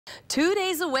2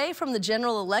 days away from the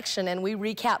general election, and we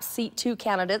recap Seat 2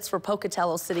 candidates for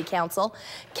Pocatello City Council.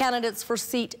 Candidates for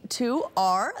Seat 2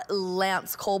 are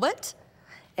Lance Colbert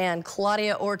and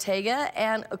Claudia Ortega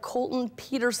and Colton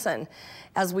Peterson.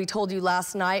 As we told you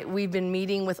last night, we've been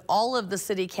meeting with all of the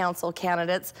city council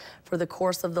candidates for the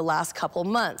course of the last couple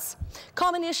months.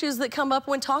 Common issues that come up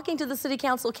when talking to the city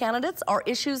council candidates are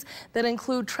issues that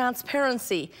include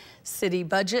transparency, city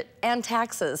budget, and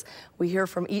taxes. We hear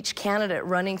from each candidate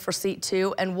running for Seat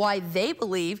 2 and why they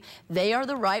believe they are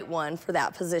the right one for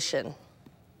that position.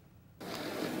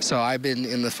 So I've been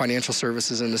in the financial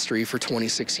services industry for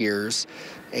 26 years,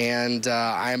 and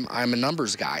I'm a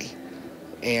numbers guy,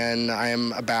 and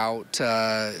I'm about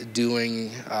doing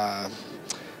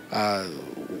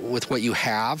with what you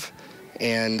have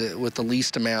and with the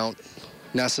least amount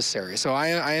necessary. So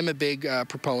I am a big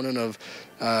proponent of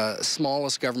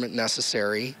smallest government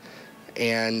necessary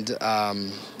and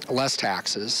less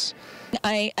taxes.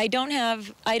 I don't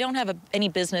have any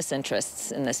business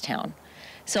interests in this town.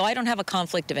 So I don't have a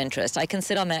conflict of interest. I can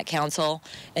sit on that council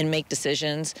and make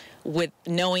decisions with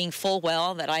knowing full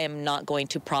well that I am not going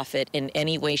to profit in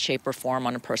any way, shape, or form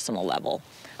on a personal level.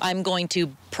 I'm going to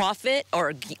profit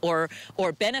or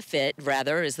benefit,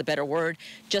 rather, is the better word,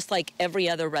 just like every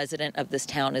other resident of this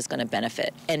town is going to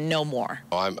benefit, and no more.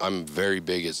 I'm very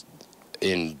big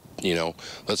in,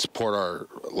 let's support our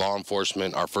law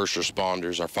enforcement, our first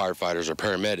responders, our firefighters, our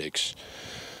paramedics.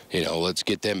 Let's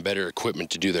get them better equipment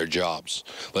to do their jobs.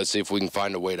 Let's see if we can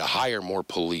find a way to hire more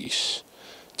police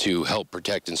to help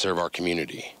protect and serve our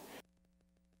community.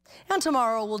 And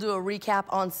tomorrow we'll do a recap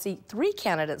on Seat 3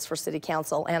 candidates for City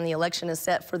Council, and the election is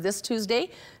set for this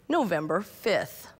Tuesday, November 5th.